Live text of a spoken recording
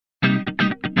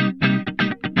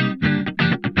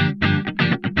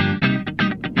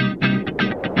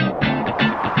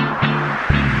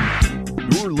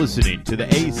listening to the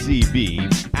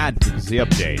ACB Advocacy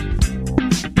Update.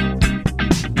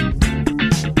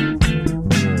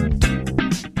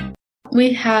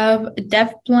 We have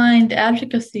DeafBlind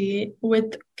Advocacy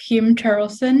with Kim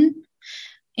Charlson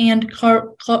and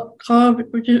Carl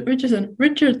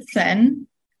Richardson,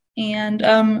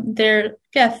 and their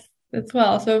guests as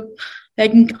well. So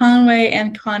Megan Conway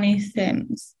and Connie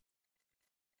Sims.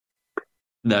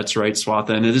 That's right,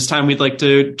 Swatha. And at this time, we'd like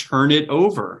to turn it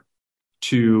over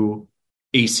to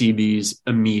ACB's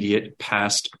immediate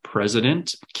past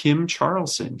president, Kim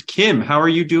Charlson. Kim, how are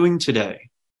you doing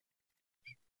today?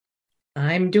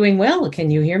 I'm doing well. Can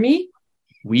you hear me?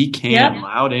 We can,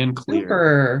 loud and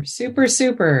clear.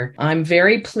 Super. I'm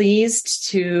very pleased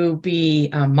to be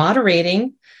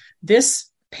moderating this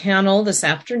panel this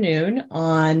afternoon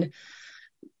on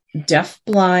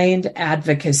DeafBlind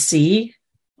advocacy.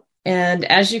 And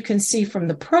as you can see from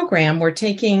the program, we're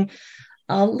taking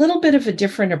a little bit of a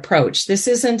different approach. This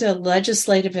isn't a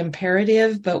legislative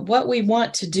imperative, but what we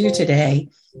want to do today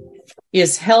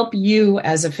is help you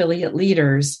as affiliate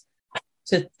leaders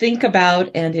to think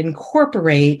about and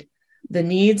incorporate the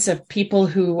needs of people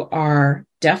who are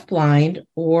deafblind,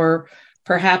 or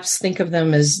perhaps think of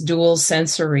them as dual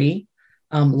sensory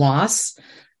loss.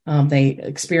 They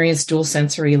experience dual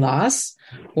sensory loss,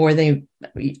 or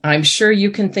I'm sure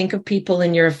you can think of people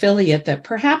in your affiliate that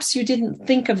perhaps you didn't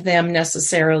think of them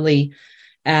necessarily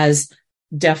as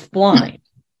deafblind,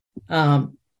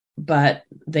 but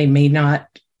they may not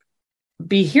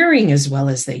be hearing as well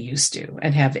as they used to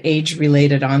and have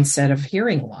age-related onset of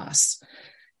hearing loss.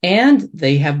 And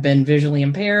they have been visually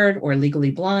impaired or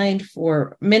legally blind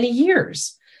for many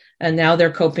years, and now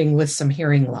they're coping with some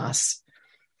hearing loss.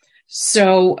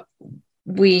 So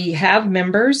we have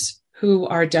members who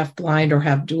are deafblind or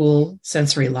have dual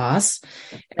sensory loss,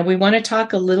 and we want to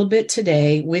talk a little bit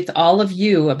today with all of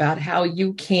you about how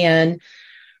you can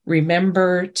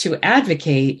remember to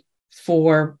advocate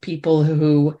for people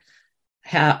who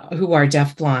are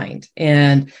deafblind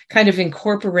and kind of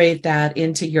incorporate that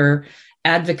into your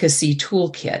advocacy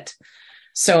toolkit.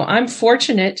 So I'm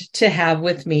fortunate to have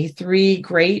with me three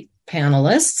great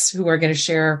panelists who are going to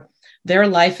share their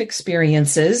life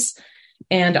experiences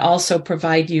and also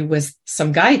provide you with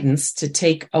some guidance to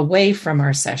take away from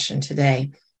our session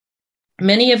today.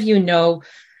 Many of you know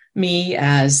me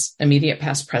as immediate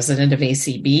past president of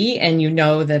ACB, and you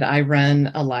know that I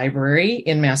run a library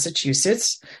in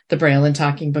Massachusetts, the Braille and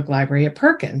Talking Book Library at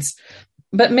Perkins.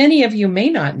 But many of you may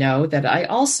not know that I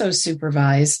also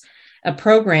supervise a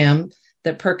program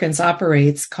that Perkins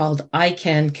operates called I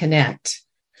Can Connect.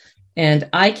 And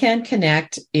I Can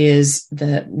Connect is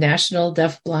the National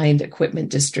Deafblind Equipment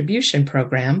Distribution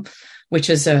Program, which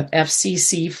is a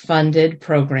FCC-funded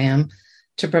program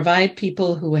to provide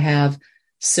people who have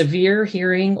severe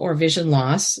hearing or vision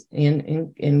loss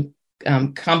in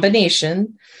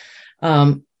combination,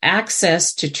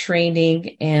 access to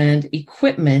training and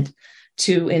equipment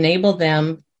to enable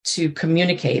them to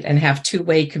communicate and have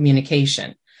two-way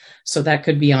communication. So that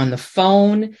could be on the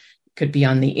phone, it could be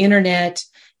on the internet,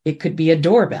 it could be a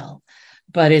doorbell,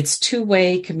 but it's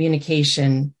two-way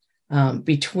communication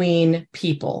between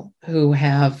people who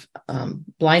have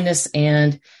blindness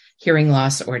and hearing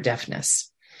loss or deafness.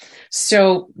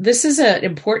 So this is an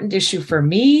important issue for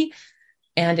me,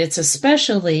 and it's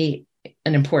especially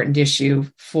an important issue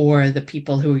for the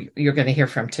people who you're going to hear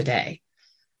from today.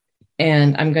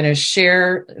 And I'm going to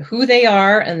share who they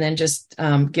are and then just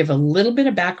give a little bit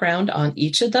of background on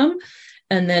each of them,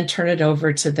 and then turn it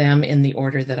over to them in the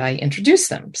order that I introduce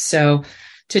them. So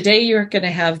today you're going to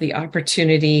have the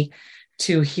opportunity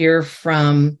to hear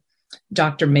from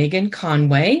Dr. Megan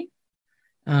Conway.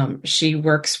 She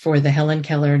works for the Helen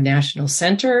Keller National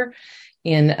Center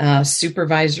in a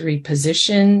supervisory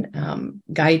position,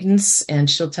 guidance, and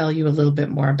she'll tell you a little bit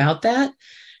more about that.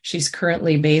 She's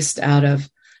currently based out of,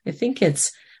 I think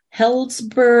it's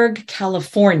Healdsburg,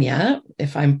 California,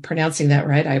 if I'm pronouncing that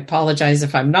right. I apologize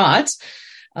if I'm not.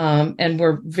 And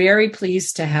we're very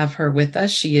pleased to have her with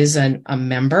us. She is a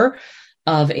member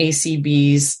of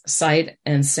ACB's Sight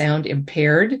and Sound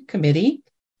Impaired Committee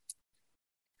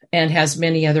and has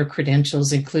many other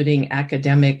credentials, including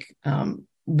academic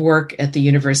work at the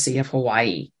University of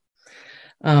Hawaii.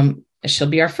 She'll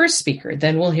be our first speaker.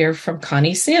 Then we'll hear from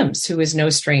Connie Sims, who is no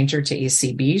stranger to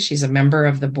ACB. She's a member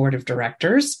of the board of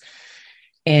directors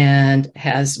and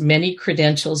has many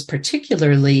credentials,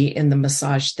 particularly in the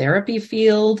massage therapy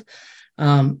field.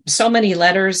 So many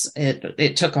letters,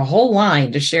 it took a whole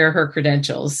line to share her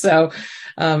credentials. So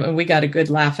and we got a good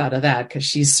laugh out of that because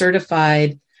she's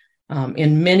certified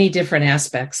in many different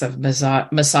aspects of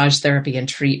massage therapy and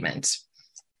treatment.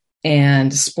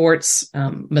 and sports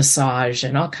massage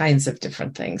and all kinds of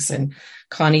different things. And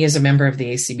Connie is a member of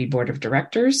the ACB Board of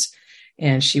Directors,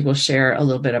 and she will share a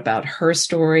little bit about her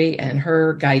story and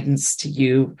her guidance to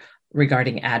you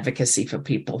regarding advocacy for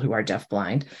people who are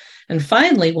deafblind. And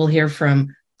finally, we'll hear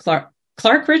from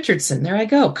Clark Richardson. There I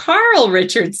go. Carl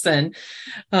Richardson.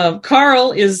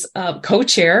 Carl is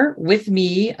co-chair with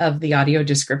me of the Audio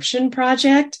Description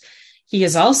Project. He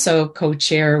is also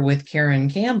co-chair with Karen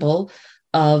Campbell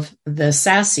of the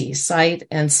SASI, Sight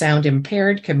and Sound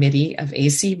Impaired Committee of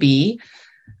ACB.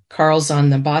 Carl's on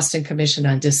the Boston Commission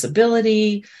on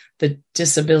Disability, the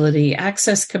Disability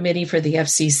Access Committee for the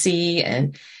FCC,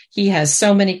 and he has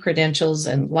so many credentials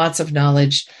and lots of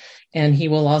knowledge. And he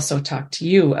will also talk to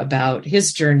you about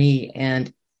his journey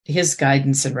and his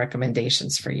guidance and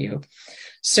recommendations for you.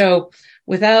 So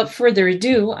without further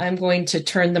ado, I'm going to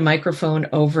turn the microphone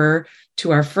over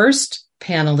to our first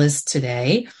panelist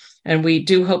today. And we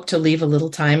do hope to leave a little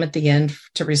time at the end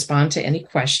to respond to any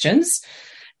questions.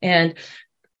 And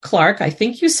Clark, I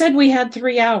think you said we had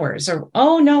 3 hours, or,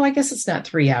 oh no, I guess it's not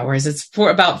 3 hours. It's for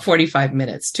about 45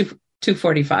 minutes,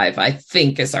 2:45, I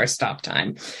think is our stop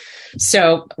time.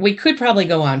 So we could probably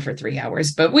go on for 3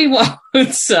 hours, but we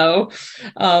won't. So,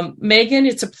 Megan,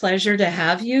 it's a pleasure to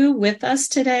have you with us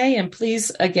today. And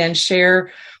please, again,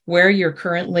 share where you're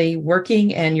currently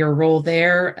working and your role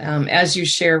there as you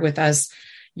share with us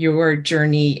your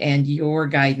journey and your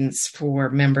guidance for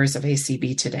members of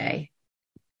ACB today.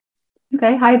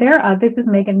 Okay. Hi there. This is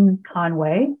Megan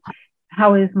Conway.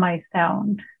 How is my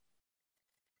sound?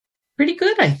 Pretty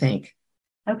good, I think.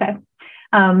 Okay.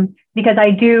 Because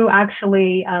I do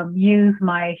actually use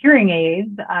my hearing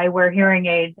aids. I wear hearing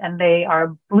aids and they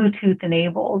are Bluetooth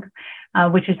enabled,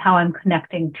 which is how I'm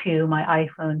connecting to my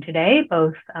iPhone today.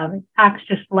 Both acts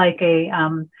just like a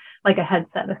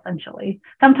headset, essentially.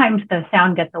 Sometimes the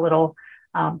sound gets a little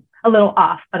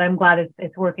off, but I'm glad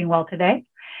it's working well today.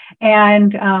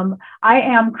 And I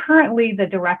am currently the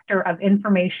Director of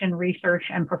Information Research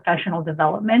and Professional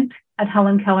Development at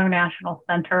Helen Keller National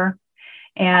Center.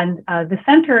 And the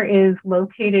center is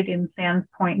located in Sands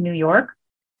Point, New York,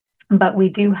 but we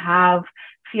do have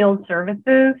field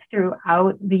services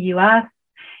throughout the U.S.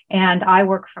 And I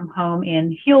work from home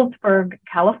in Healdsburg,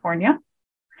 California.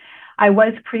 I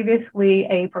was previously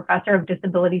a professor of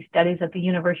disability studies at the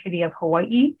University of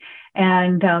Hawaii.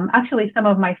 And actually, some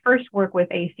of my first work with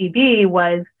ACB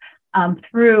was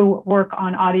through work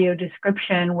on audio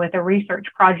description with a research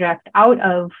project out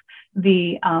of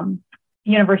the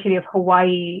University of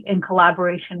Hawaii in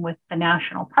collaboration with the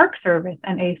National Park Service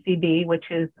and ACB,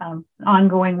 which is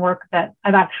ongoing work that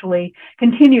I've actually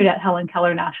continued at Helen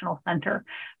Keller National Center.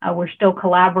 We're still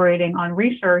collaborating on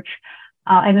research.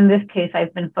 And in this case,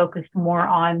 I've been focused more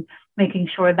on making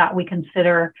sure that we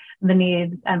consider the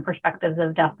needs and perspectives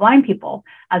of deafblind people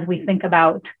as we think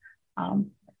about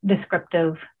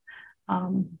descriptive.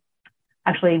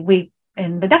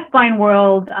 In the deafblind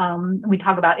world, we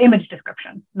talk about image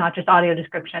description, not just audio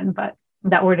description, but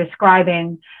that we're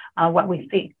describing what we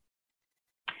see.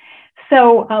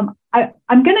 So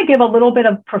I'm going to give a little bit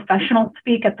of professional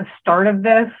speak at the start of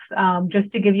this,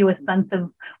 just to give you a sense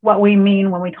of what we mean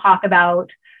when we talk about,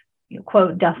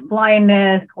 quote,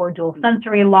 deafblindness or dual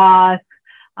sensory loss.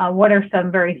 What are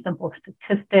some very simple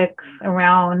statistics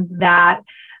around that,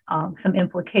 some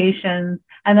implications,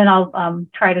 and then I'll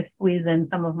try to squeeze in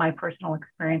some of my personal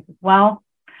experience as well.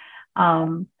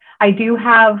 I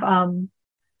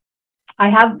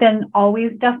have been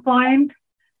always deafblind.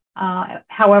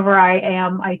 However,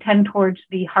 I tend towards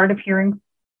the hard of hearing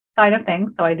side of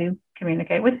things, so I do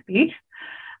communicate with speech.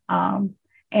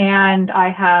 And I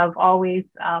have always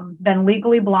been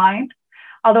legally blind,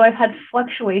 although I've had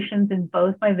fluctuations in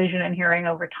both my vision and hearing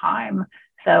over time.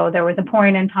 So there was a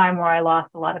point in time where I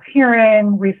lost a lot of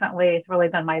hearing. Recently, it's really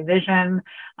been my vision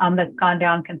that's gone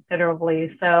down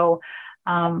considerably. So,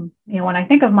 when I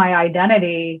think of my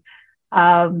identity,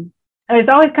 it's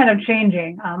always kind of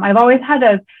changing. I've always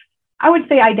I would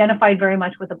say, identified very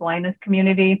much with the blindness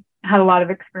community. Had a lot of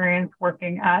experience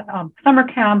working at summer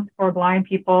camps for blind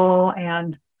people,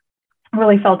 and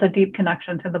really felt a deep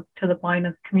connection to the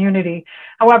blindness community.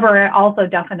 However, I also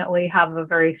definitely have a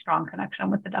very strong connection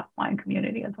with the deafblind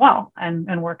community as well,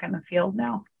 and work in the field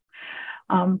now.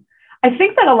 I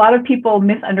think that a lot of people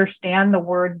misunderstand the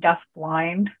word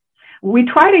deafblind. We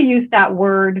try to use that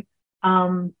word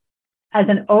as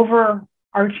an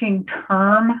overarching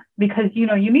term because,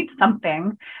 you need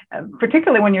something,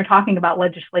 particularly when you're talking about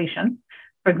legislation.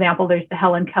 For example, there's the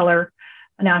Helen Keller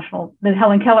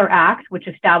Act, which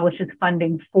establishes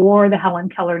funding for the Helen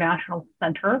Keller National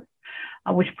Center,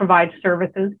 which provides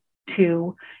services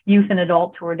to youth and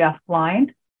adults who are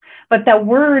deafblind. But that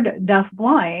word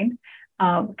deaf-blind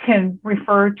can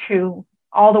refer to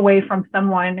all the way from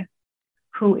someone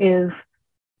who is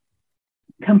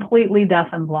completely deaf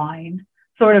and blind,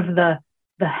 sort of the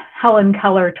Helen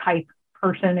Keller type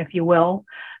person, if you will.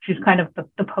 She's kind of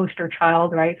the poster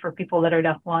child, right, for people that are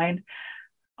deaf-blind.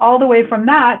 All the way from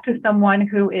that to someone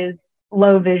who is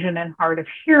low vision and hard of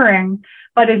hearing,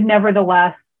 but is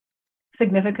nevertheless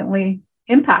significantly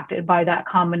impacted by that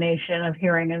combination of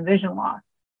hearing and vision loss.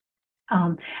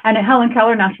 And at Helen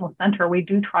Keller National Center, we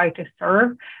do try to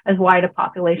serve as wide a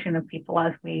population of people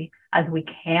as we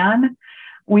can.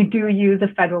 We do use a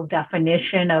federal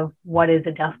definition of what is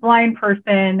a deaf-blind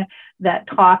person that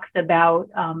talks about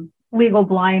legal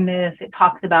blindness. It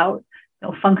talks about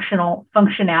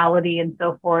functionality and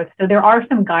so forth. So there are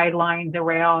some guidelines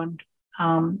around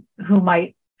who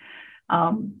might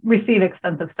receive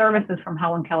extensive services from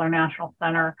Helen Keller National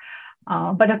Center.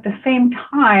 But at the same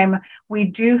time, we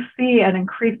do see an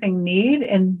increasing need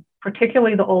in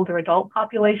particularly the older adult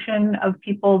population of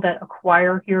people that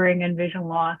acquire hearing and vision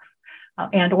loss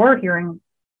and or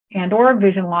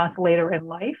vision loss later in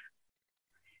life,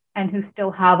 and who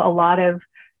still have a lot of,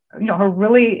 are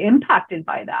really impacted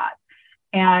by that.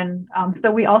 And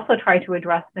so we also try to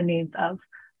address the needs of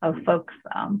folks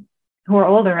who are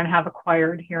older and have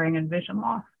acquired hearing and vision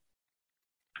loss.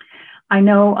 I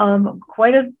know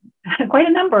quite a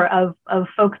number of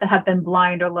folks that have been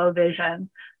blind or low vision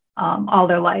all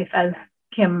their life, as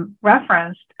Kim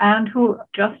referenced, and who,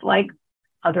 just like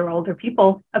other older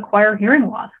people, acquire hearing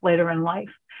loss later in life.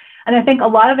 And I think a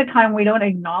lot of the time we don't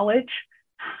acknowledge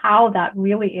how that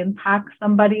really impacts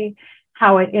somebody,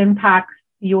 how it impacts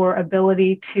your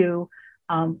ability to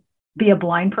be a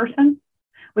blind person,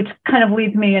 which kind of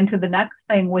leads me into the next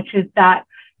thing, which is that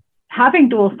having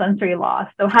dual sensory loss,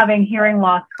 so having hearing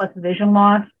loss plus vision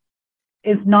loss,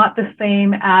 is not the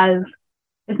same as,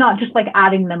 it's not just like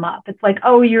adding them up. It's like,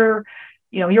 oh, you're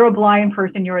a blind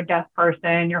person, you're a deaf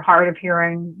person, you're hard of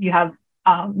hearing, you have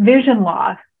vision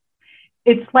loss.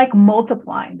 It's like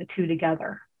multiplying the two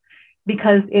together,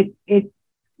 because it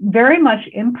very much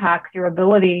impacts your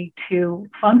ability to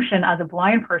function as a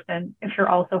blind person if you're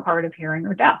also hard of hearing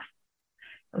or deaf.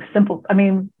 Simple. I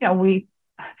mean, we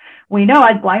know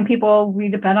as blind people, we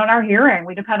depend on our hearing.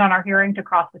 We depend on our hearing to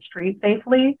cross the street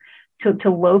safely,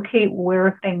 to locate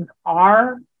where things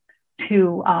are,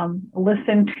 to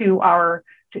listen to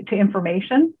to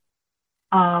information,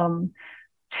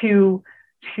 to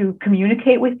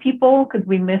communicate with people, because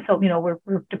we miss,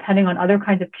 we're depending on other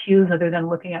kinds of cues other than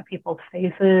looking at people's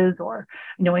faces or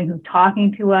knowing who's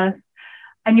talking to us.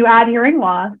 And you add hearing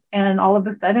loss, and all of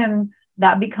a sudden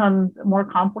that becomes more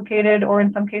complicated, or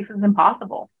in some cases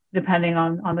impossible, depending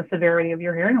on the severity of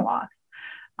your hearing loss.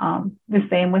 The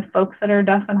same with folks that are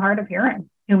deaf and hard of hearing,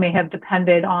 who may have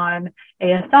depended on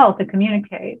ASL to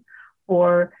communicate,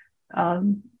 or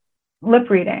lip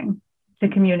reading to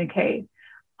communicate,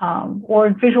 or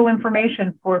visual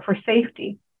information for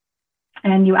safety.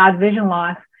 And you add vision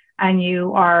loss, and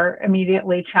you are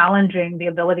immediately challenging the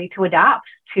ability to adapt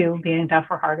to being deaf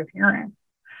or hard of hearing.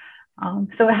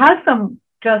 So it has some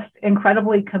just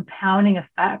incredibly compounding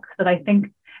effects that I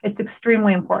think it's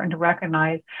extremely important to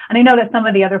recognize. And I know that some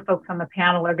of the other folks on the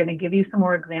panel are going to give you some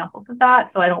more examples of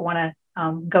that, so I don't want to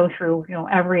go through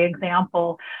every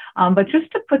example, but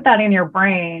just to put that in your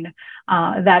brain,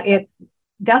 that it's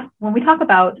deaf. When we talk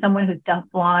about someone who's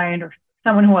deaf-blind or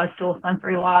someone who has dual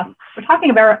sensory loss, we're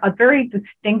talking about a very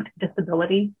distinct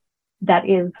disability that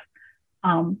is,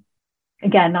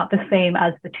 again, not the same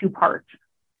as the two parts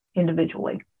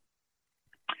individually.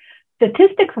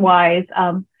 Statistics-wise,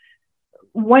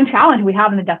 one challenge we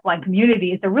have in the deafblind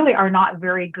community is there really are not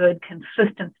very good,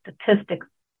 consistent statistics.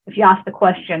 If you ask the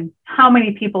question, how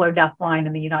many people are deafblind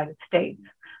in the United States?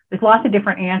 There's lots of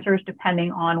different answers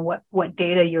depending on what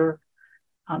data you're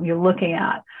looking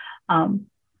at.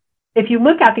 If you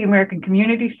look at the American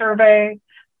Community Survey,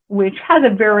 which has a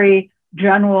very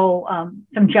general,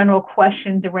 some general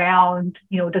questions around,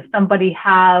 does somebody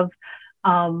have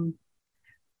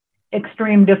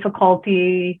extreme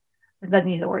difficulty? It doesn't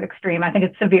use the word extreme. I think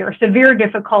it's severe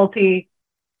difficulty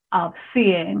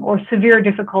seeing, or severe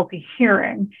difficulty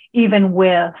hearing, even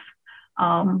with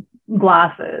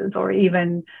glasses, or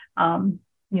even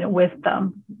with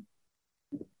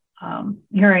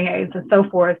hearing aids and so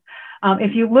forth.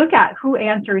 If you look at who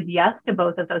answers yes to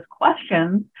both of those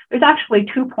questions, there's actually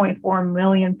 2.4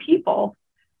 million people,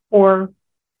 or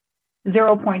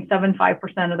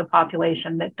 0.75% of the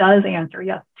population, that does answer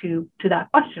yes to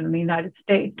that question in the United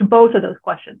States, to both of those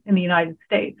questions in the United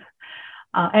States.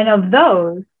 And of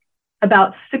those,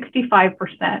 about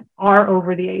 65% are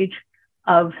over the age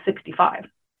of 65.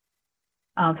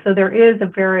 So there is a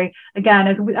very, again,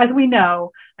 as we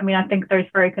know, I mean, I think there's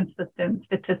very consistent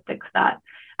statistics that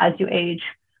as you age,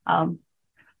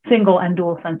 single and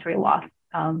dual sensory loss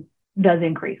does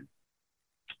increase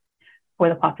for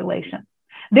the population.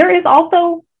 There is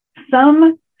also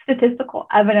some statistical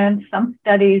evidence, some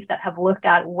studies that have looked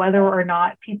at whether or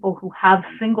not people who have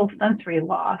single sensory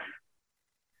loss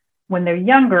when they're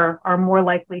younger are more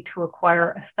likely to acquire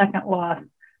a second loss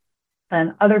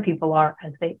than other people are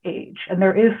as they age. And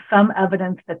there is some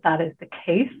evidence that that is the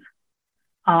case.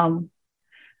 I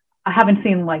haven't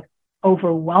seen like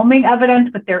overwhelming evidence,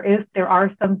 but there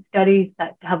are some studies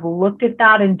that have looked at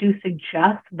that and do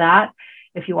suggest that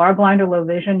if you are blind or low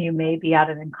vision, you may be at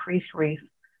an increased risk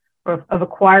of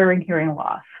acquiring hearing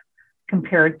loss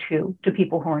compared to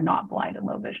people who are not blind and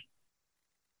low vision.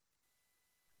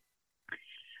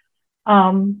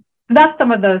 That's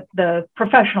some of the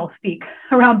professional speak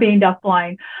around being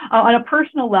deafblind. On a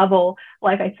personal level,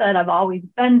 like I said, I've always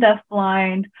been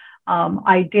deafblind.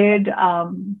 I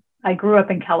grew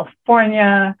up in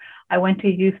California. I went to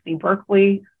UC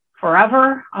Berkeley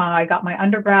forever. I got my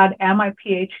undergrad and my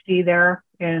PhD there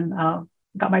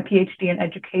got my PhD in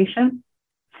education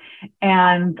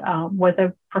and was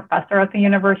a professor at the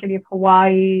University of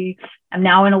Hawaii. I'm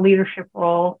now in a leadership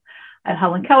role at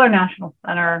Helen Keller National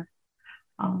Center.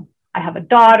 I have a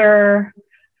daughter.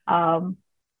 I've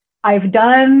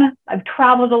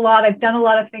traveled a lot. I've done a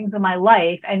lot of things in my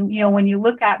life. And, when you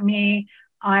look at me,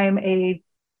 I'm a,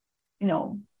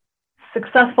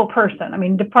 successful person. I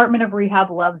mean, Department of Rehab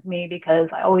loves me because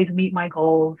I always meet my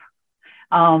goals.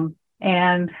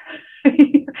 And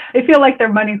I feel like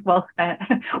their money's well spent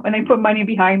when they put money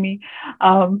behind me.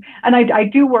 And I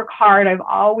do work hard. I've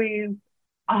always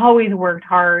worked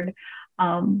hard.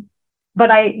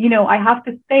 But I have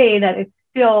to say that it's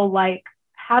still like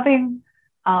having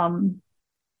the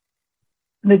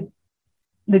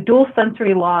dual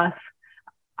sensory loss.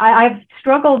 I've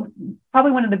struggled.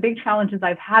 Probably one of the big challenges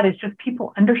I've had is just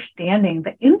people understanding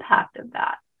the impact of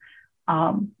that.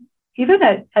 Even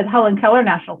at Helen Keller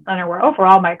National Center, where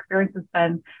overall my experience has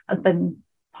been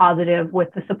positive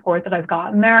with the support that I've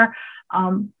gotten there.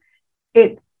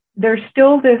 There's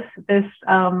still this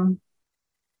I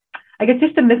guess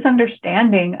just a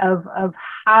misunderstanding of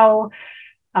how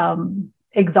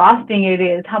exhausting it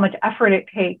is, how much effort it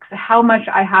takes, how much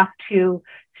I have to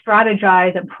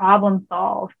strategize and problem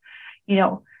solve,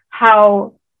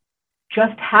 how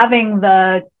just having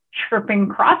the chirping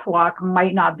crosswalk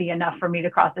might not be enough for me to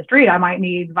cross the street. I might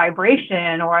need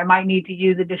vibration, or I might need to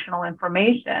use additional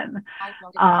information.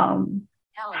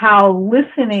 How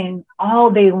listening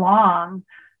all day long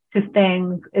to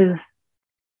things is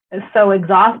so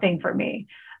exhausting for me.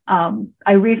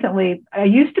 I used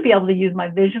to be able to use my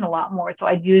vision a lot more. So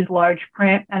I'd use large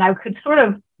print and I could sort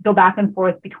of go back and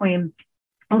forth between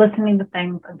listening to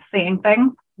things and seeing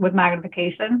things with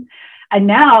magnification. And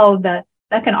now the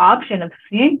second option of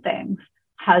seeing things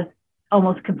has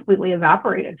almost completely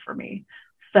evaporated for me.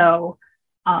 So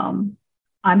I'm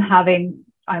having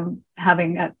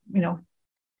at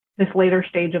this later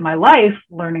stage of my life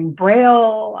learning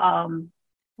Braille,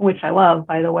 which I love,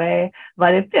 by the way,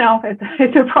 but it's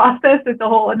a process. It's a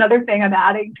whole another thing I'm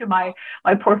adding to my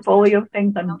portfolio of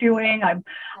things I'm doing. I'm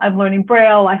learning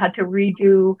Braille. I had to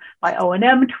redo my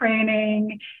O&M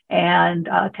training and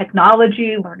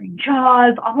technology, learning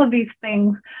JAWS, all of these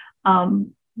things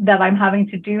that I'm having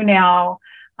to do now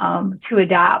to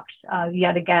adapt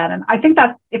yet again. And I think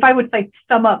that if I would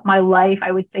sum up my life,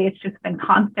 I would say it's just been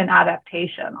constant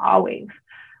adaptation always.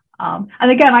 And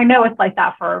again, I know it's like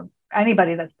that for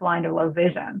anybody that's blind or low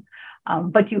vision.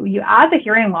 But you add the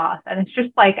hearing loss and it's just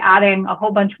like adding a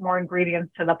whole bunch more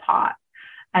ingredients to the pot.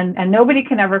 And nobody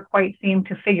can ever quite seem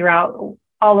to figure out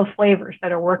all the flavors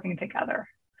that are working together.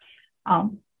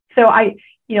 So I'm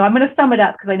going to sum it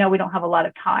up because I know we don't have a lot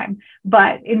of time,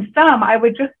 but in sum, I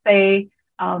would just say,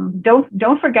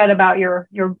 don't forget about your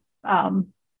those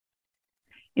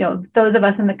of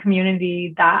us in the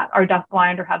community that are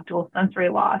deafblind or have dual sensory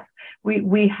loss.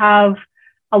 We have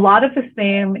a lot of the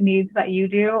same needs that you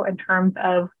do in terms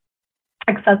of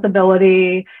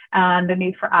accessibility and the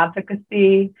need for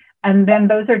advocacy. And then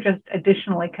those are just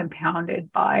additionally compounded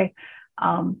by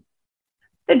the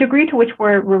degree to which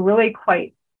we're really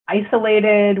quite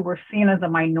isolated. We're seen as a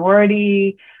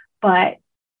minority, but,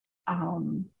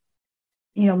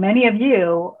 many of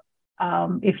you,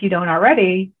 if you don't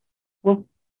already, will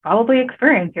probably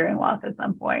experience hearing loss at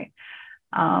some point.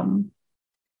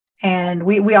 And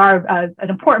we are an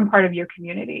important part of your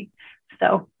community.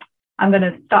 So I'm going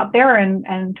to stop there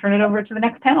and turn it over to the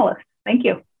next panelist. Thank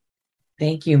you.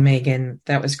 Thank you, Megan.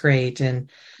 That was great. And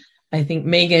I think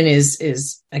Megan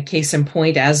is a case in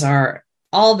point, as are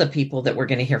all the people that we're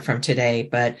going to hear from today,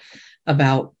 but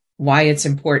about why it's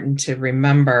important to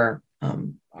remember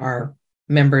our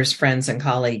members, friends, and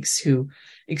colleagues who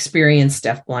experience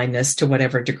deafblindness to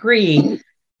whatever degree.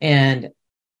 And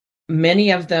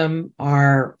many of them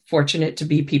are fortunate to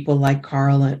be people like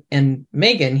Carl and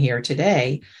Megan here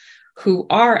today, who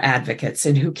are advocates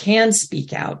and who can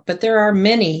speak out. But there are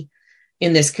many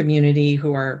in this community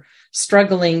who are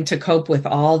struggling to cope with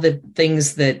all the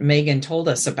things that Megan told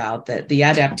us about, that the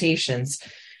adaptations,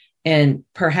 and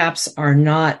perhaps are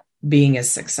not being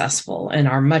as successful and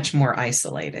are much more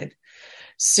isolated.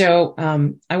 So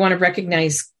I want to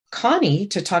recognize Connie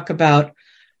to talk about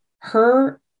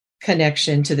her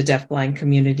connection to the deafblind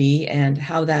community and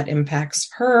how that impacts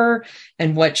her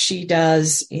and what she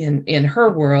does in her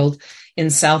world in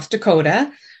South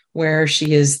Dakota, where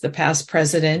she is the past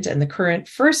president and the current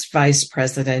first vice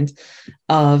president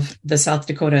of the South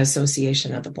Dakota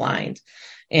Association of the Blind,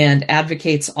 and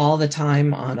advocates all the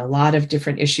time on a lot of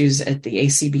different issues at the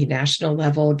ACB national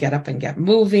level, Get Up and Get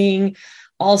Moving,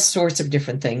 all sorts of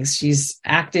different things. She's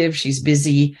active, she's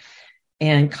busy.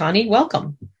 And Connie,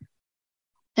 welcome.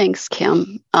 Thanks,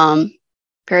 Kim.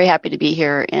 Very happy to be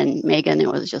here. And Megan, it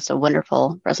was just a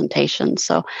wonderful presentation.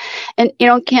 So, and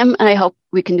Kim, and I hope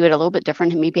we can do it a little bit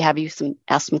different and maybe have you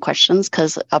ask some questions,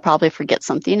 because I'll probably forget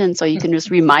something. And so you can just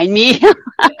remind me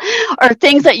or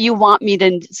things that you want me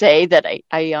to say that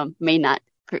I may not,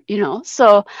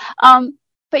 So,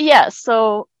 but yeah,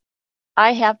 so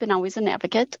I have been always an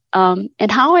advocate. And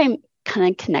how I'm kind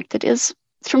of connected is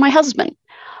through my husband.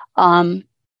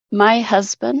 My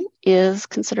husband is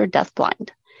considered deafblind.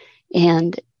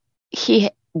 And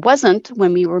he wasn't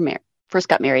when we were first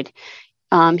got married.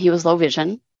 He was low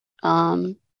vision.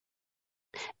 And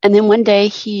then one day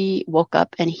he woke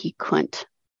up and he couldn't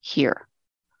hear.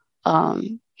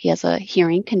 He has a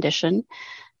hearing condition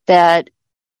that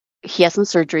he has some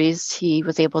surgeries. He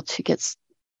was able to get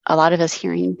a lot of his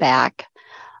hearing back.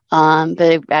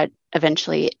 But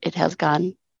eventually it has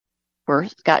gotten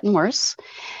worse.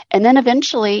 And then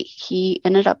eventually he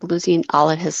ended up losing all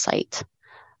of his sight.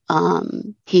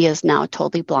 He is now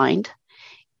totally blind.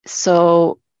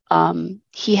 So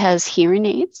he has hearing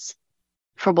aids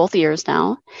for both ears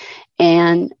now,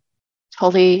 and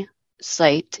totally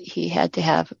sight. He had to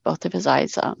have both of his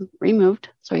eyes removed.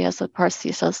 So he has a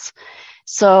prosthesis.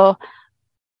 So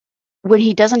when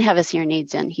he doesn't have his hearing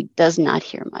aids in, he does not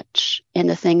hear much. And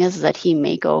the thing is that he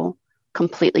may go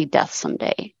completely deaf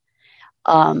someday.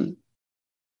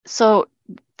 So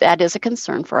that is a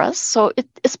concern for us. So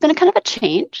it's been a kind of a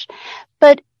change,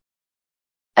 but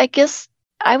I guess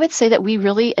I would say that we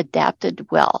really adapted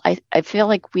well. I feel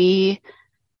like we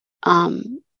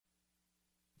kind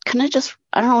of just,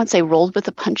 I don't want to say rolled with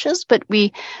the punches, but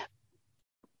we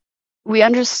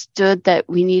understood that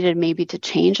we needed maybe to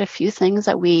change a few things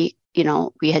that we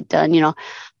had done.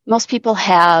 Most people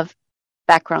have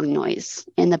background noise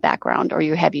in the background, or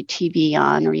you have your TV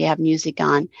on, or you have music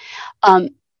on.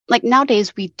 Like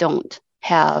nowadays, we don't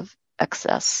have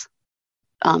excess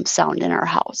sound in our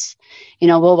house.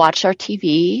 We'll watch our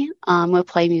TV, we'll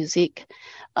play music.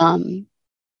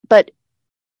 But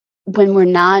when we're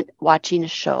not watching a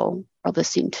show or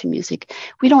listening to music,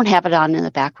 we don't have it on in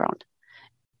the background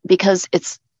because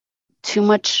it's too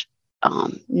much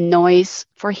noise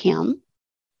for him.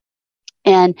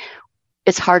 And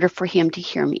it's harder for him to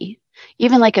hear me.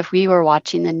 Even like if we were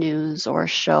watching the news or a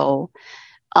show,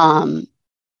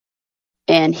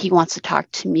 and he wants to talk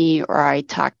to me or I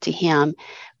talk to him,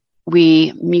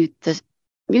 we mute the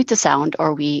sound,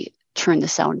 or we turn the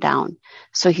sound down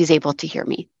so he's able to hear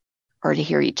me or to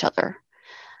hear each other.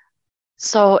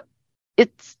 So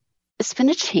it's been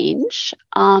a change.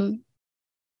 But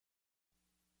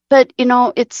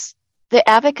it's the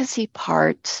advocacy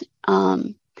part.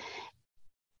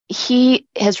 He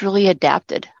has really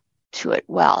adapted to it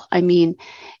well. I mean,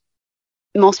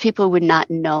 most people would not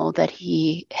know that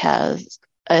he has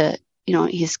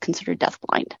he's considered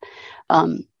deafblind,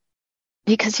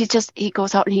 because he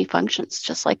goes out and he functions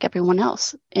just like everyone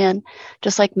else, and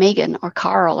just like Megan or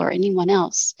Carl or anyone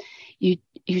else. You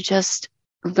just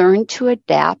learn to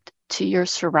adapt to your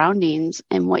surroundings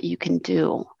and what you can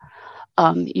do.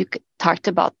 You talked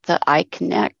about the I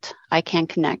Can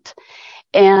Connect,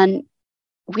 and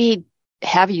we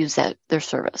have used their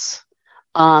service.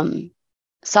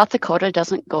 South Dakota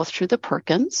doesn't go through the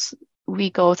Perkins. We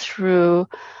go through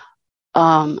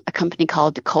a company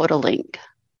called Dakota Link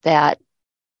that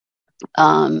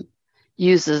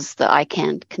uses the I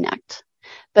Can Connect.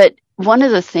 But one of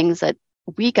the things that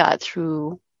he got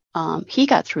through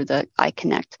the I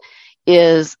Connect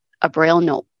is a Braille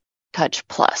note Touch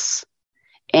Plus.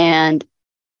 And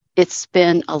it's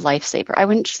been a lifesaver. I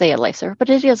wouldn't say a lifesaver, but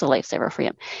it is a lifesaver for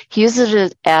him. He uses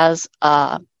it as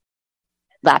a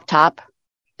laptop,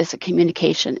 as a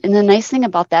communication. And the nice thing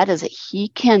about that is that he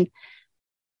can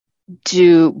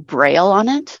do Braille on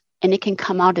it, and it can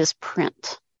come out as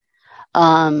print.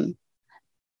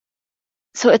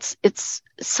 So it's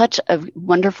such a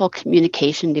wonderful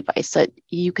communication device that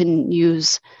you can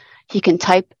use. He can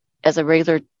type as a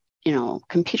regular,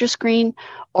 computer screen,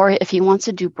 or if he wants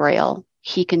to do Braille,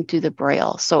 he can do the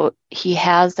Braille. So he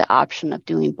has the option of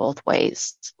doing both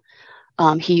ways.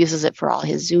 He uses it for all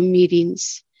his Zoom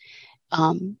meetings.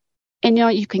 And,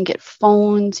 you can get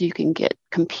phones, you can get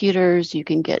computers, you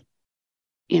can get,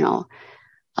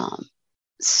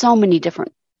 so many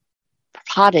different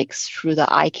products through the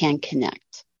ICANN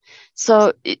Connect.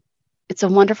 So it's a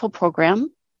wonderful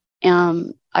program.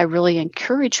 I really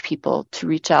encourage people to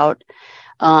reach out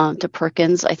to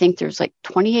Perkins. I think there's like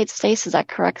 28 states. Is that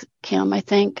correct, Kim? I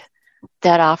think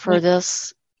that offer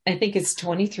this. I think it's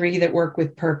 23 that work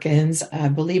with Perkins. I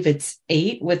believe it's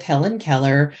 8 with Helen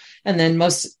Keller. And then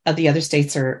most of the other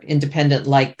states are independent,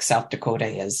 like South Dakota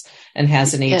is, and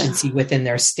has an agency within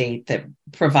their state that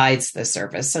provides the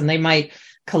service. And they might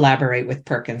collaborate with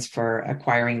Perkins for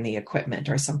acquiring the equipment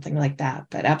or something like that.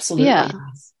 But absolutely.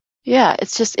 Yeah.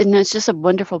 It's just a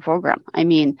wonderful program. I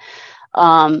mean,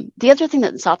 the other thing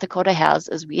that South Dakota has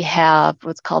is we have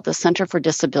what's called the Center for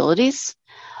Disabilities.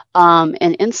 And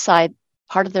inside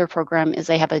part of their program is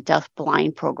they have a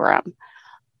DeafBlind program.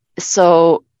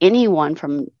 So anyone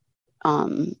from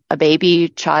a baby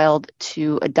child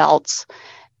to adults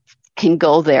can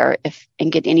go there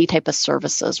and get any type of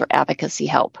services or advocacy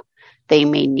help they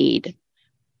may need.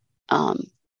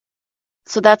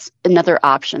 So that's another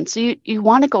option. So you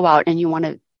want to go out and you want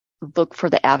to look for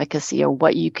the advocacy or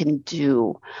what you can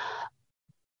do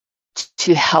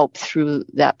to help through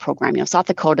that program. South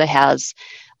Dakota has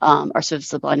our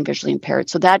Service of the Blind and Visually Impaired.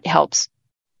 So that helps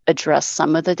address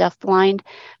some of the deafblind,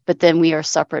 but then we are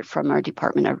separate from our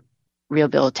Department of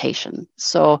Rehabilitation.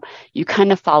 So you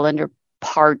kind of fall under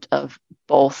part of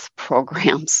both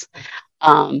programs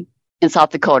in South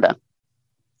Dakota.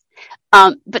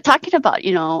 But talking about,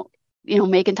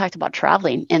 Megan talked about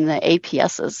traveling and the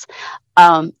APSs.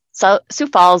 So Sioux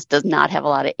Falls does not have a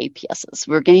lot of APSs.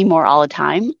 We're getting more all the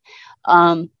time.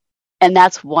 And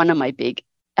that's one of my big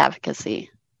advocacy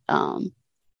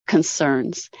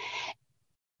concerns.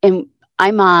 And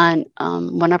I'm on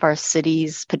one of our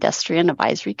city's pedestrian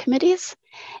advisory committees.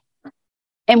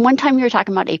 And one time we were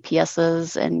talking about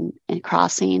APSs and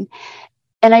crossing.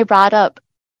 And I brought up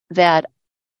that,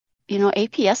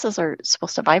 APSs are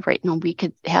supposed to vibrate and we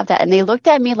could have that. And they looked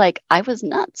at me like I was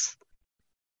nuts.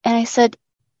 And I said,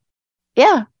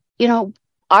 yeah,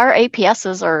 our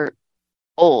APSs are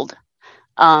old.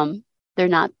 They're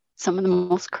not some of the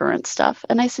most current stuff.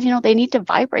 And I said, they need to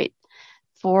vibrate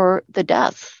for the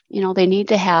deaf. They need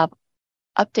to have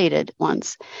updated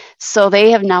ones. So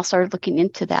they have now started looking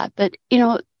into that. But,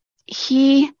 when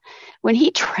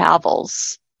he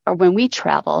travels or when we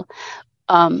travel,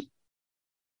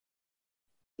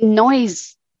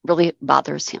 noise really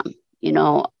bothers him.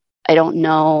 I don't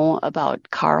know about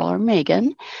Carl or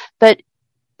Megan, but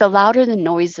the louder the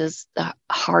noise is, the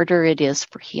harder it is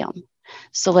for him.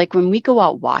 So like when we go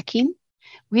out walking,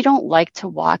 we don't like to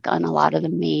walk on a lot of the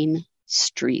main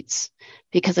streets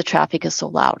because the traffic is so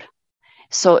loud.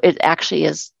 So it actually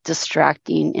is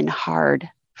distracting and hard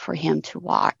for him to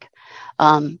walk.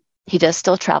 He does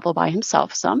still travel by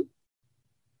himself some,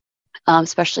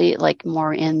 especially like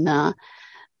more in the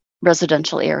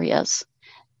residential areas.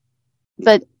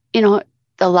 But,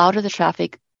 the louder the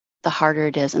traffic, the harder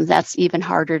it is. And that's even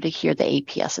harder to hear the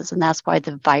APSs. And that's why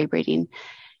the vibrating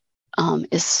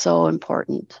is so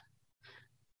important.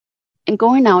 And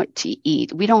going out to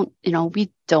eat, we don't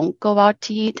go out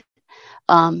to eat.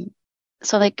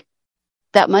 So like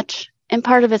that much. And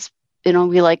part of it's,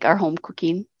 we like our home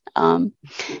cooking.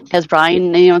 As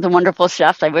Brian, the wonderful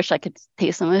chef, I wish I could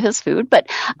taste some of his food, but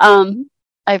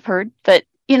I've heard. But,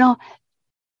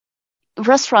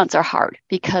 restaurants are hard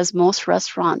because most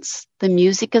restaurants, the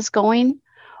music is going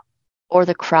or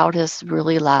the crowd is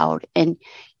really loud. And,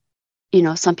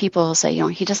 some people will say,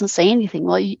 he doesn't say anything.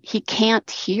 Well, he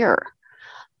can't hear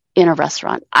in a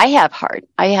restaurant. I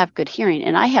have good hearing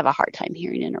and I have a hard time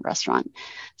hearing in a restaurant.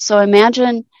 So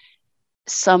imagine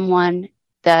someone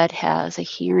that has a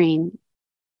hearing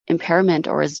impairment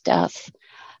or is deaf,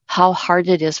 how hard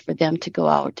it is for them to go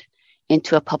out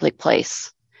into a public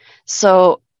place.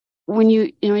 So when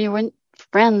you're with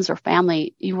friends or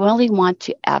family, you really want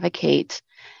to advocate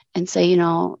and say,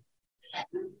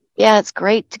 yeah, it's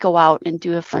great to go out and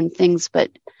do fun things, but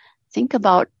think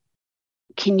about,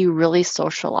 can you really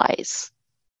socialize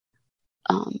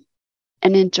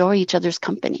and enjoy each other's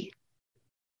company?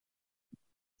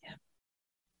 Yeah.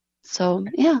 So,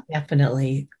 yeah.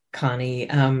 Definitely, Connie.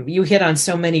 You hit on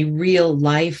so many real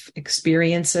life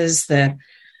experiences that,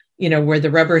 where the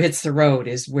rubber hits the road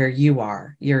is where you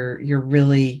are. You're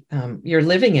really, you're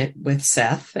living it with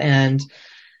Seth and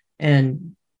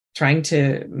trying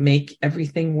to make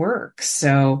everything work.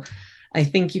 So I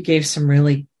think you gave some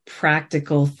really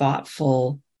practical,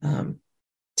 thoughtful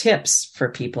tips for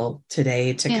people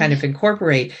today to kind of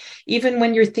incorporate, even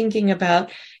when you're thinking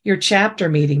about your chapter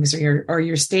meetings or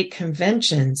your state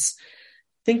conventions.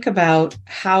 Think about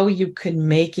how you can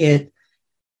make it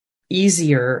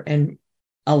easier and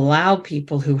allow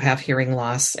people who have hearing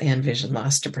loss and vision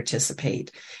loss to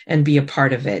participate and be a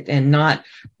part of it, and not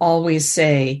always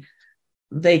say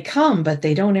they come, but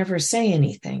they don't ever say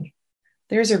anything.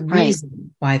 There's a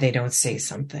reason why they don't say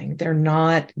something. They're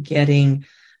not getting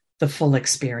the full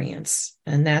experience.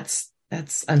 And that's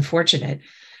unfortunate.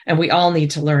 And we all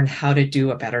need to learn how to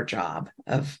do a better job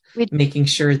of making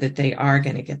sure that they are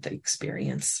going to get the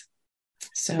experience.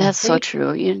 So that's so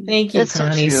true. Thank you,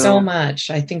 Connie, so much.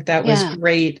 I think that was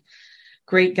great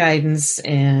guidance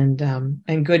and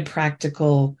good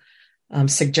practical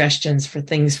suggestions for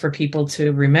things for people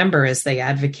to remember as they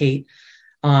advocate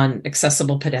on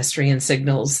accessible pedestrian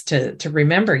signals, to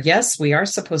remember, yes, we are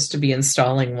supposed to be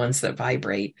installing ones that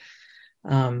vibrate.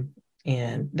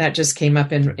 And that just came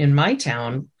up in my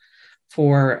town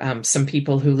for some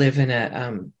people who live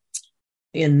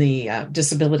in the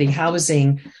disability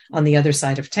housing on the other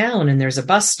side of town. And there's a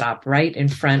bus stop right in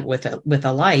front with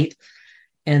a light.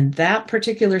 And that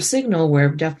particular signal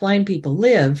where deafblind people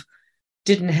live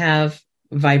didn't have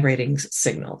vibrating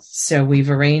signals. So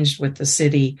we've arranged with the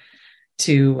city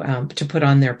to put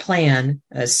on their plan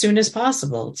as soon as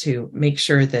possible to make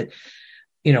sure that,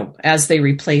 as they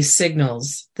replace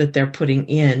signals that they're putting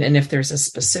in, and if there's a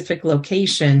specific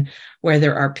location where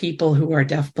there are people who are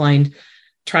deafblind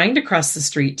trying to cross the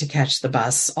street to catch the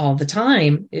bus all the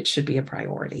time, it should be a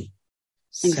priority.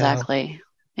 Exactly.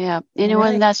 Yeah.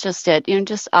 And that's just it.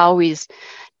 Just always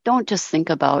don't just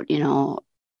think about,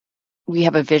 we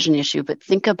have a vision issue, but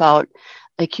think about,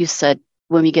 like you said,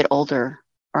 when we get older,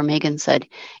 or Megan said,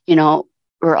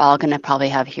 we're all going to probably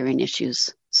have hearing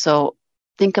issues. So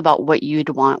think about what you'd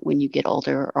want when you get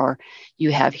older, or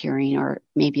you have hearing, or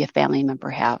maybe a family member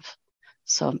have.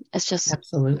 So it's just.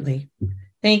 Absolutely.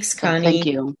 Thanks, Connie. Thank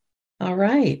you. All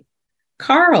right.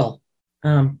 Carl.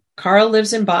 Carl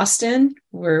lives in Boston,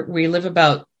 where we live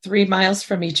about 3 miles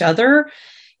from each other,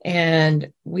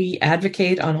 and we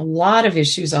advocate on a lot of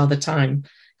issues all the time.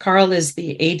 Carl is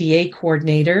the ADA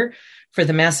coordinator for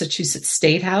the Massachusetts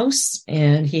State House,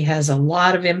 and he has a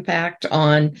lot of impact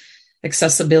on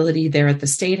accessibility there at the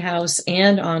State House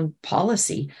and on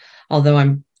policy. Although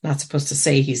I'm not supposed to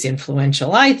say he's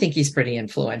influential, I think he's pretty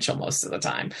influential most of the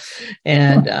time.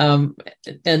 And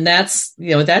that's,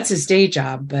 that's his day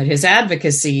job, but his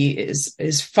advocacy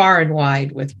is far and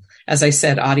wide with, as I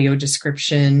said, audio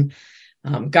description,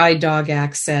 guide dog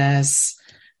access.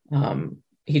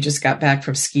 He just got back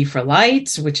from Ski for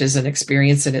Light, which is an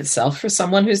experience in itself for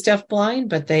someone who's deafblind,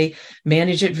 but they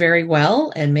manage it very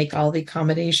well and make all the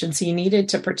accommodations he needed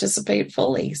to participate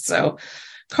fully. So,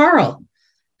 Carl,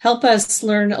 help us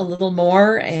learn a little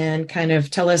more and kind of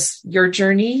tell us your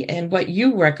journey and what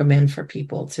you recommend for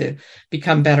people to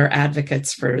become better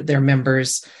advocates for their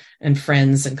members and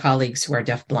friends and colleagues who are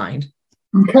deafblind.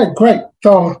 Okay, great.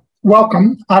 So,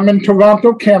 welcome. I'm in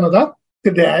Toronto, Canada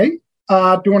today.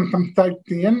 Doing some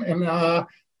sightseeing,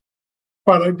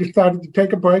 but I decided to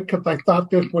take a break because I thought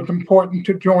this was important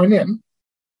to join in.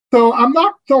 So I'm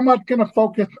not so much going to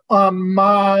focus on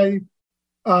my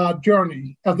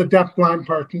journey as a deafblind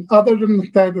person, other than to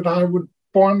say that I was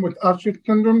born with Usher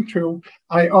syndrome too.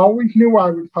 I always knew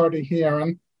I was hard of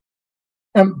hearing,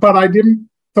 but I didn't.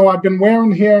 So I've been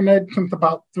wearing hearing aids since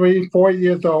about 3-4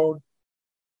 years old,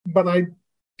 but I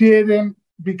didn't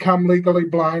become legally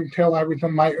blind till I was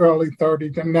in my early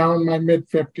 30s, and now in my mid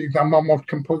 50s, I'm almost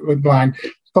completely blind.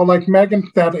 So like Megan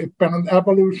said, it's been an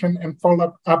evolution and full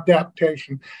of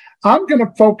adaptation. I'm going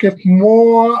to focus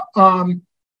more on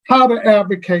how to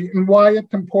advocate and why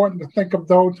it's important to think of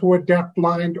those who are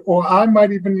deafblind, or I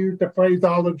might even use the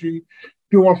phraseology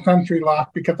dual sensory loss,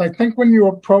 because I think when you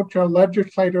approach a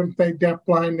legislator and say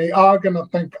deafblind, they are going to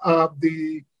think of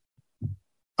the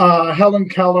Helen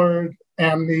Keller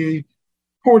and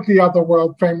who was the other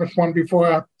world famous one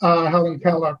before Helen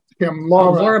Keller?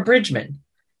 Laura Bridgman.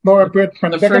 Laura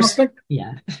Bridgman. The They're going to first, think,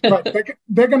 yeah. right,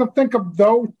 they're going to think of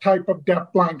those type of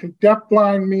deafblind, because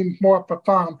deafblind means more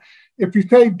profound. If you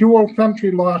say dual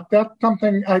sensory loss, that's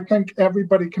something I think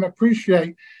everybody can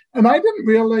appreciate. And I didn't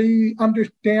really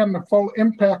understand the full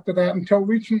impact of that until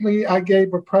recently. I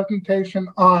gave a presentation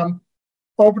on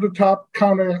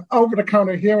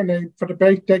over-the-counter hearing aid for the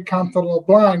Bay State Council of the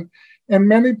Blind. And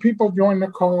many people joined the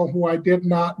call who I did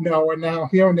not know are now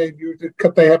hearing aid users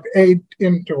because they have aged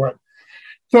into it.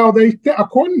 So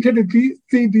according to the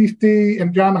CDC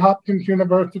and Johns Hopkins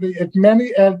University, as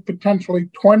many as potentially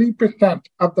 20%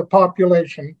 of the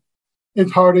population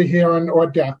is hard of hearing or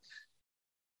deaf.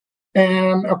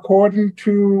 And according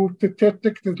to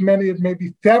statistics, as many as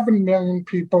maybe 7 million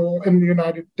people in the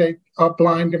United States are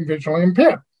blind and visually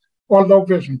impaired or low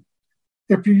vision.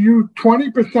 If you use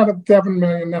 20% of 7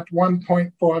 million, that's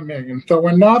 1.4 million. So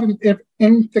we're not an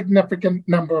insignificant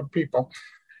number of people.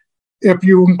 If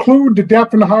you include the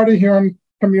deaf and hard of hearing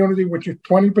community, which is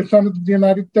 20% of the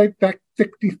United States, that's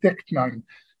 66 million.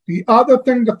 The other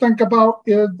thing to think about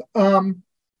is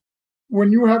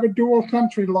when you have a dual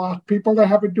sensory loss, people that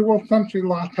have a dual sensory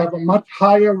loss have a much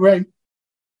higher rate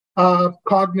of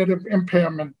cognitive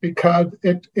impairment because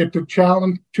it's a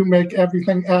challenge to make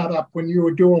everything add up when you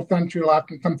are dual sensory loss.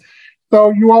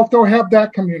 So you also have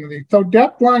that community. So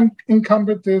deafblind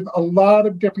encompasses a lot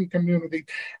of different communities,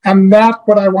 and that's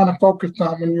what I want to focus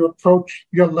on when you approach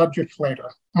your legislator,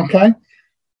 okay?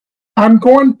 I'm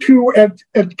going to,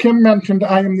 as Kim mentioned,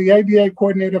 I am the ADA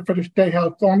coordinator for the State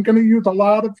House, so I'm going to use a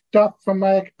lot of stuff from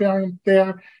my experience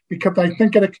there because I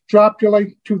think it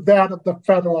extrapolates to that of the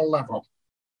federal level,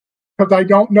 because I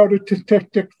don't know the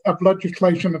statistics of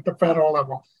legislation at the federal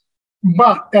level.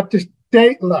 But at the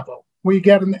state level, we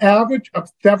get an average of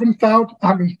 7,000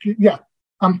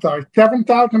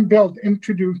 bills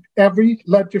introduced every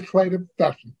legislative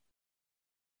session.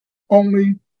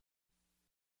 Only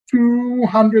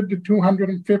 200 to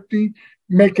 250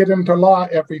 make it into law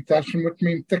every session, which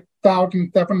means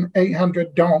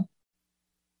 800 don't.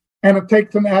 And it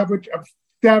takes an average of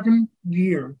 7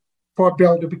 years for a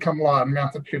bill to become law in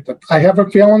Massachusetts. I have a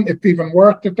feeling it's even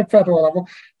worse at the federal level,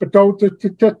 but those are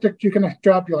statistics you can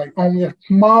extrapolate. Only a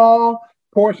small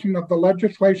portion of the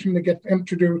legislation that gets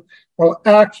introduced will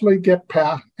actually get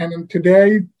passed. And in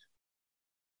today's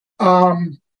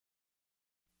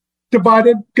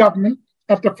divided government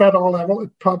at the federal level,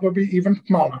 it's probably even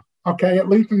smaller. Okay, at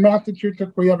least in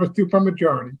Massachusetts, we have a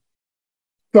supermajority.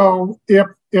 So if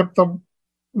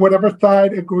whatever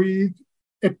side agrees,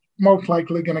 it's most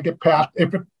likely going to get passed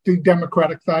if it's the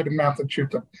Democratic side of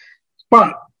Massachusetts.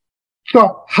 But,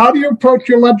 so how do you approach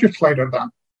your legislator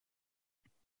then?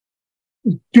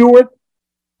 Do it,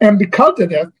 and because of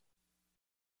this,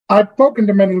 I've spoken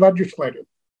to many legislators,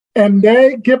 and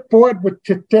they get bored with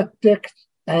statistics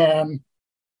and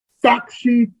fact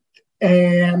sheets,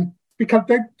 and because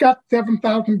they've got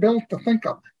 7,000 bills to think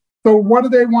of. So what do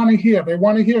they want to hear? They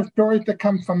want to hear stories that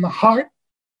come from the heart,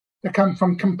 that come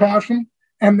from compassion,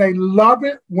 and they love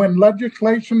it when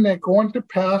legislation they're going to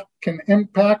pass can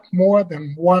impact more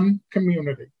than one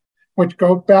community, which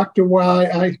goes back to why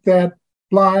I said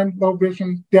blind, low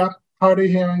vision, deaf, hard of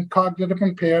hearing, cognitive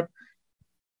impaired.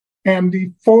 And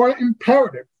the 4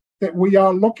 imperatives that we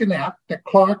are looking at, that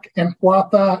Clark and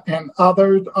Swatha and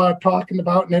others are talking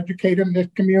about and educating this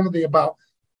community about,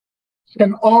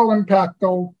 can all impact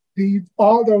all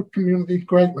those communities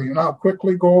greatly. And I'll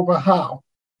quickly go over how.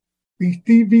 The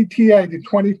CVTA, the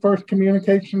 21st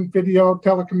Communication Video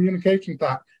Telecommunications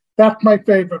Act, that's my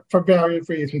favorite for various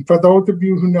reasons. For those of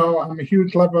you who know, I'm a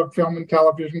huge lover of film and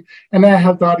television, and that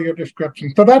has audio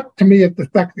description. So that, to me, is the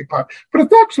sexy part. But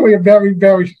it's actually a very,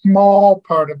 very small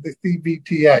part of the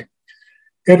CVTA.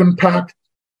 It impacts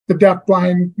the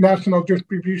Deafblind National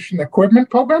Distribution Equipment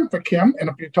Program for Kim. And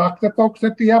if you talk to folks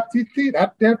at the FCC,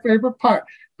 that's their favorite part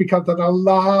because it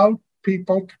allows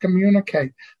people to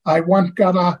communicate. I once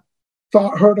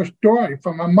heard a story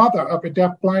from a mother of a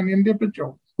deafblind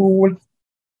individual who was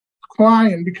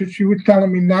crying because she was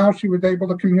telling me now she was able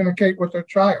to communicate with her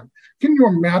child. Can you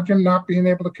imagine not being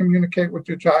able to communicate with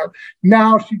your child?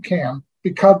 Now she can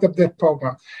because of this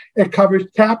program. It covers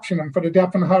captioning for the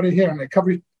deaf and hard of hearing. It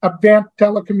covers advanced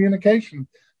telecommunications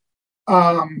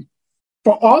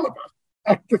for all of us.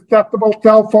 Accessible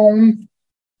cell phones,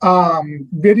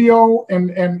 video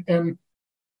and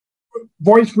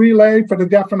voice relay for the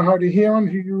deaf and hard of hearing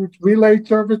who use relay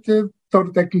services so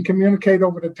that they can communicate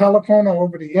over the telephone or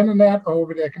over the internet or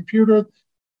over their computers.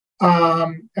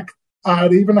 The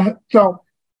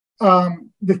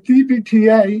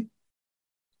CBTA,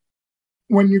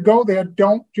 when you go there,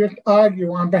 don't just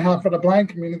argue on behalf of the blind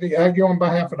community, argue on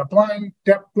behalf of the blind,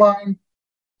 deafblind,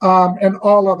 and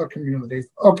all other communities.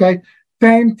 Okay,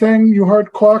 same thing. You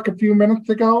heard Clark a few minutes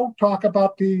ago talk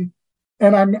about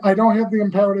I don't have the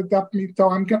imperative deafness, so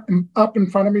I'm getting up in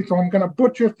front of me, so I'm going to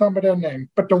butcher some of their names.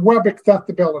 But the Web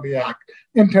Accessibility Act,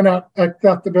 Internet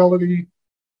Accessibility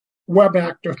Web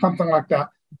Act, or something like that.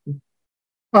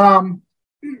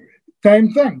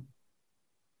 Same thing.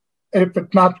 If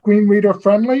it's not screen reader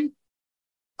friendly,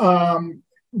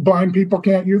 blind people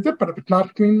can't use it. But if it's not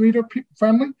screen reader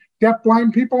friendly, deaf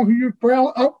blind people who use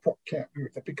Braille output can't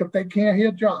use it because they can't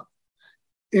hear John.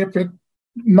 If it's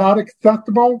not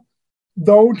accessible,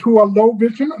 those who are low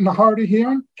vision and hard of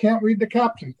hearing can't read the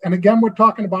captions. And again, we're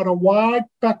talking about a wide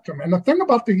spectrum. And the thing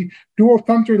about the dual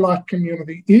sensory loss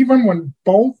community, even when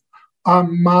both are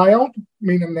mild,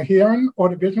 meaning the hearing or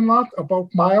the vision loss are both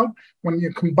mild, when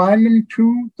you combine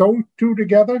those two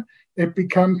together, it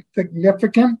becomes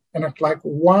significant. And it's like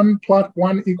 1 +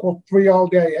 1 = 3 all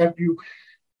day as you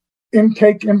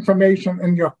intake information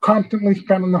and you're constantly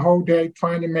spending the whole day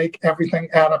trying to make everything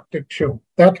add up to 2.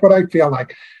 That's what I feel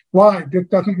like. Why? This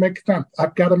doesn't make sense.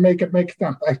 I've got to make it make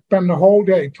sense. I spend the whole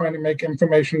day trying to make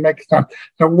information make sense.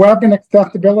 The Web and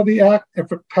Accessibility Act,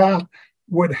 if it passed,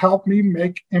 would help me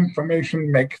make information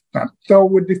make sense. So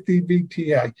would the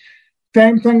CVTA.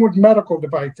 Same thing with medical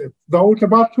devices. Those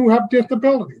of us who have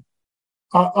disabilities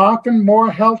are often more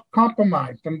health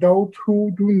compromised than those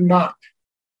who do not.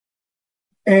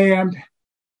 And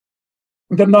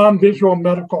the Non-Visual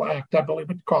Medical Act, I believe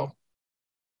it's called.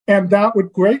 And that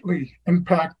would greatly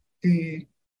impact the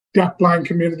deafblind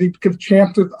community because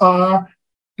chances are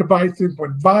devices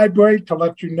would vibrate to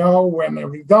let you know when a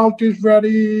result is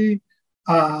ready.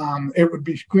 It would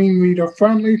be screen reader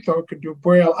friendly, so it could do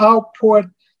Braille output.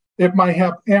 It might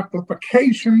have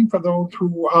amplification for those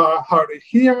who are hard of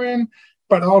hearing,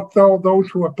 but also those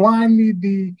who are blind need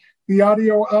the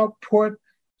audio output.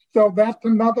 So that's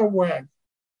another way.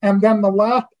 And then the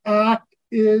last act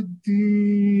is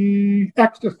the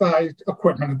exercise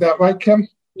equipment. Is that right, Kim?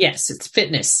 Yes, it's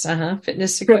fitness.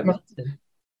 Fitness equipment.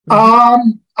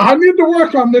 I need to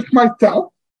work on this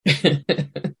myself,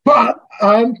 but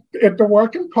it's a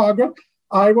work in progress.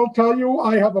 I will tell you,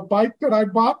 I have a bike that I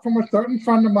bought from a certain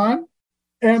friend of mine,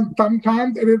 and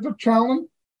sometimes it is a challenge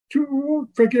to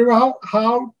figure out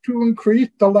how to increase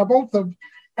the levels of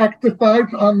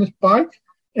exercise on this bike.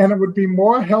 And it would be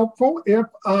more helpful if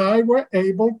I were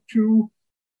able to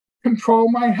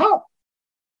control my health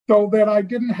so that I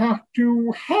didn't have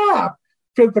to have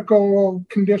physical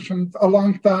conditions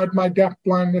alongside my deaf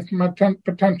blindness and my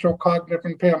potential cognitive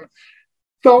impairment.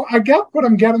 So I guess what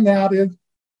I'm getting at is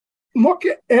look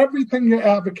at everything you're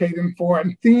advocating for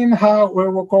and seeing how it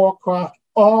will go across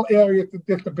all areas of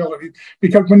disability.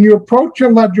 Because when you approach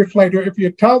your legislator, if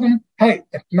you tell them, hey,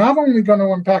 it's not only going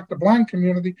to impact the blind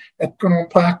community, it's going to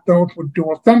impact those with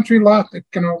dual sensory loss, it's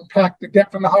going to impact the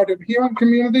deaf and the hard of hearing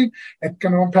community, it's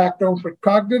going to impact those with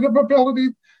cognitive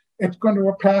abilities, it's going to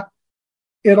impact,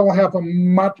 it'll have a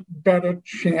much better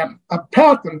chance of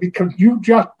passing because you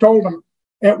just told them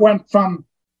it went from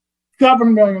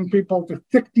 7 million people to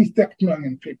 66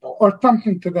 million people or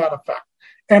something to that effect.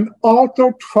 And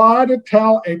also try to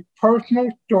tell a personal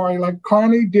story like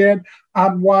Connie did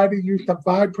on why the use of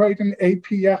vibrating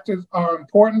APSs are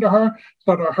important to her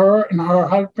so that her and her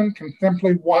husband can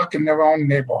simply walk in their own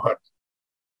neighborhood.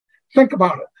 Think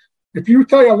about it. If you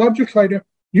tell a legislator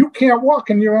you can't walk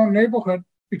in your own neighborhood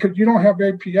because you don't have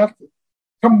APSs,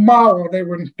 tomorrow they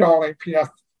would install APSs,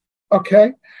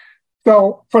 okay?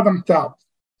 So for themselves.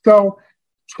 So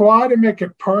try to make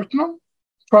it personal,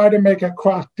 try to make it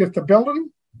cross disability,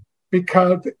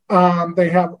 because they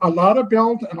have a lot of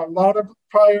bills and a lot of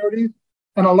priorities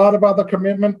and a lot of other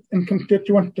commitments and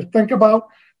constituents to think about.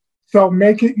 So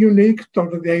make it unique so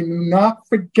that they do not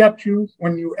forget you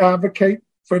when you advocate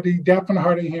for the deaf and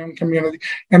hard of hearing community.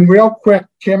 And real quick,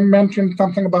 Kim mentioned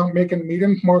something about making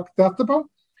meetings more accessible.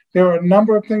 There are a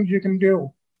number of things you can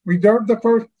do. Reserve the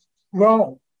first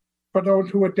row for those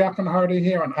who are deaf and hard of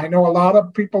hearing. I know a lot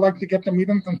of people like to get the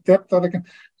meetings and sit so they can,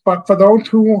 but for those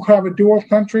who have a dual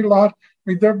sensory loss,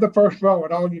 reserve the first row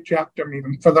at all your chapter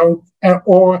meetings. For those,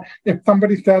 or if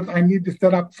somebody says, I need to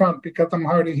sit up front because I'm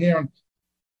hard of hearing,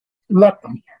 let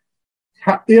them.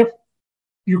 If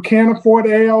you can't afford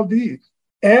ALDs,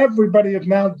 everybody is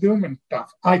now Zooming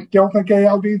stuff. I still think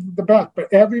ALDs is the best,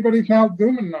 but everybody's now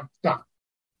Zooming that stuff.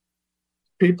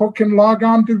 People can log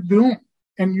on to Zoom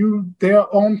and use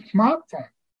their own smartphone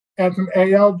as an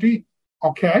ALD,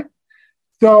 okay?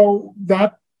 So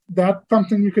that's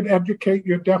something you could educate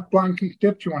your deafblind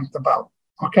constituents about,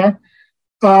 okay?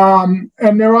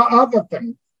 And there are other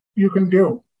things you can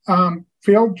do.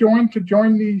 Feel to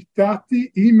join the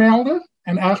SASE email list.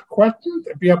 and ask questions.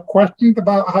 If you have questions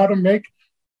about how to make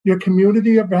your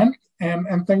community event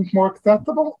and things more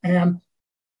accessible, and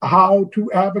how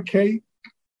to advocate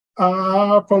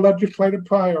for legislative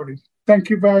priorities. Thank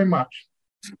you very much.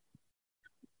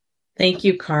 Thank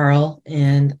you, Carl.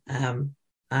 And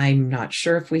I'm not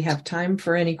sure if we have time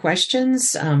for any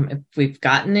questions. If we've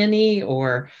gotten any,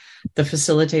 or the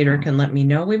facilitator can let me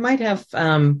know. We might have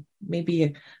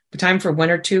maybe time for one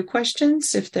or two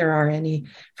questions, if there are any,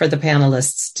 for the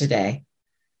panelists today.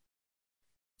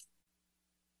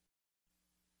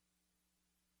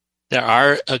 There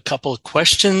are a couple of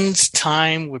questions.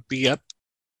 Time would be up,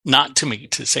 not to me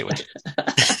to say what.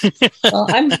 Well,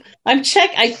 I'm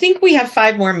check. I think we have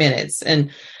 5 more minutes,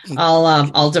 and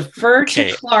I'll defer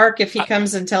to Clark if he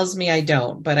comes and tells me I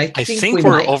don't. But I think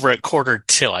we're over at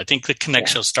 1:45. I think the Connect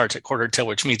show starts at 1:45,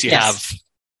 which means you have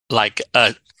like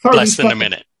less than a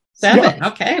minute. 7. Yeah.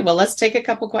 Okay. Well, let's take a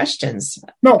couple questions.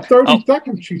 No, 30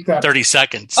 seconds, she said. 30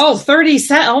 seconds. Oh, 30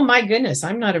 seconds. Oh, my goodness.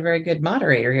 I'm not a very good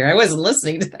moderator here. I wasn't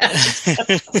listening to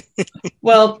that.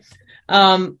 Well,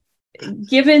 given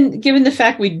the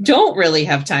fact we don't really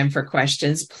have time for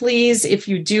questions, please, if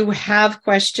you do have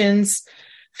questions,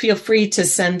 feel free to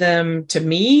send them to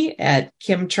me at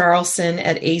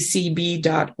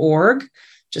kimcharlson@acb.org.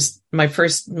 Just my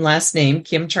first and last name,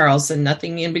 Kim Charlson,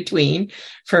 nothing in between,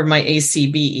 for my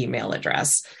ACB email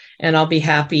address. And I'll be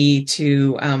happy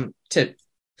to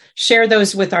share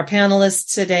those with our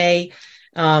panelists today,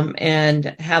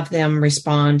 and have them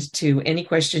respond to any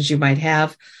questions you might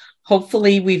have.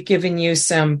 Hopefully we've given you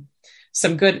some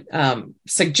good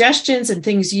suggestions and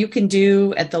things you can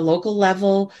do at the local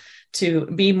level to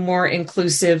be more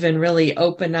inclusive and really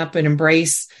open up and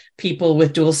embrace people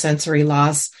with dual sensory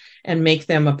loss, and make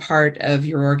them a part of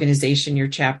your organization, your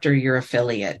chapter, your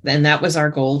affiliate. And that was our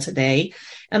goal today.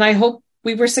 And I hope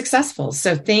we were successful.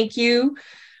 So thank you,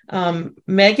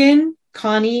 Megan,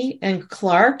 Connie, and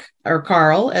Clark, or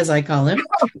Carl, as I call him.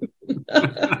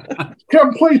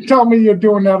 Kim, please tell me you're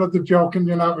doing that as a joke and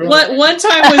you're not really. One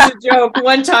time was a joke.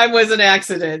 One time was an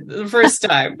accident. The first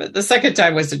time, but the second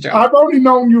time was a joke. I've only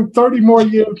known you 30 more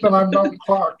years than I've known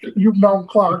Clark. You've known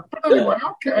Clark. But anyway,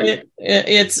 okay.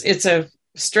 It's a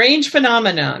strange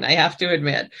phenomenon, I have to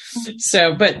admit.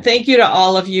 So, but thank you to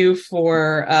all of you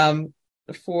for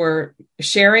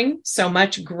sharing so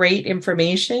much great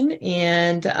information,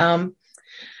 and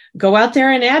go out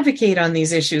there and advocate on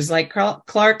these issues. Like Carl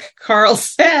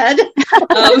said, Kim,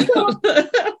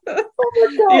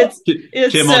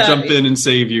 I'll jump in and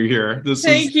save you here.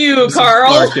 Thank you,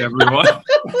 Carl. Clark, everyone.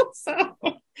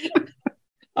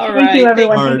 All right. Thank you,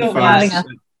 everyone. Thank you for having us.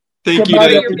 Thank you for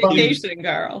to your vacation,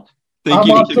 Carl. Thank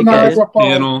you to the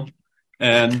panel,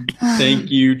 and thank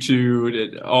you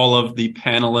to all of the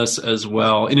panelists as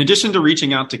well. In addition to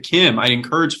reaching out to Kim, I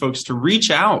encourage folks to reach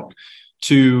out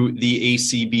to the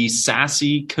ACB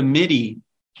SASE committee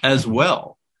as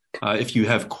well, if you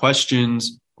have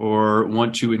questions or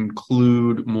want to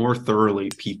include more thoroughly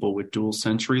people with dual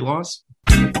sensory loss.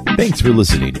 Thanks for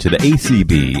listening to the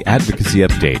ACB Advocacy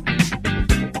Update.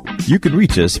 You can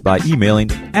reach us by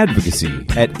emailing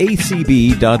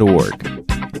advocacy@acb.org.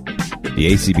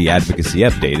 The ACB Advocacy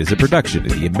Update is a production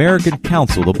of the American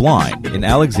Council of the Blind in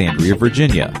Alexandria,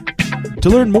 Virginia. To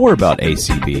learn more about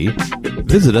ACB,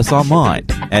 visit us online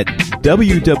at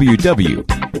www.acb.org.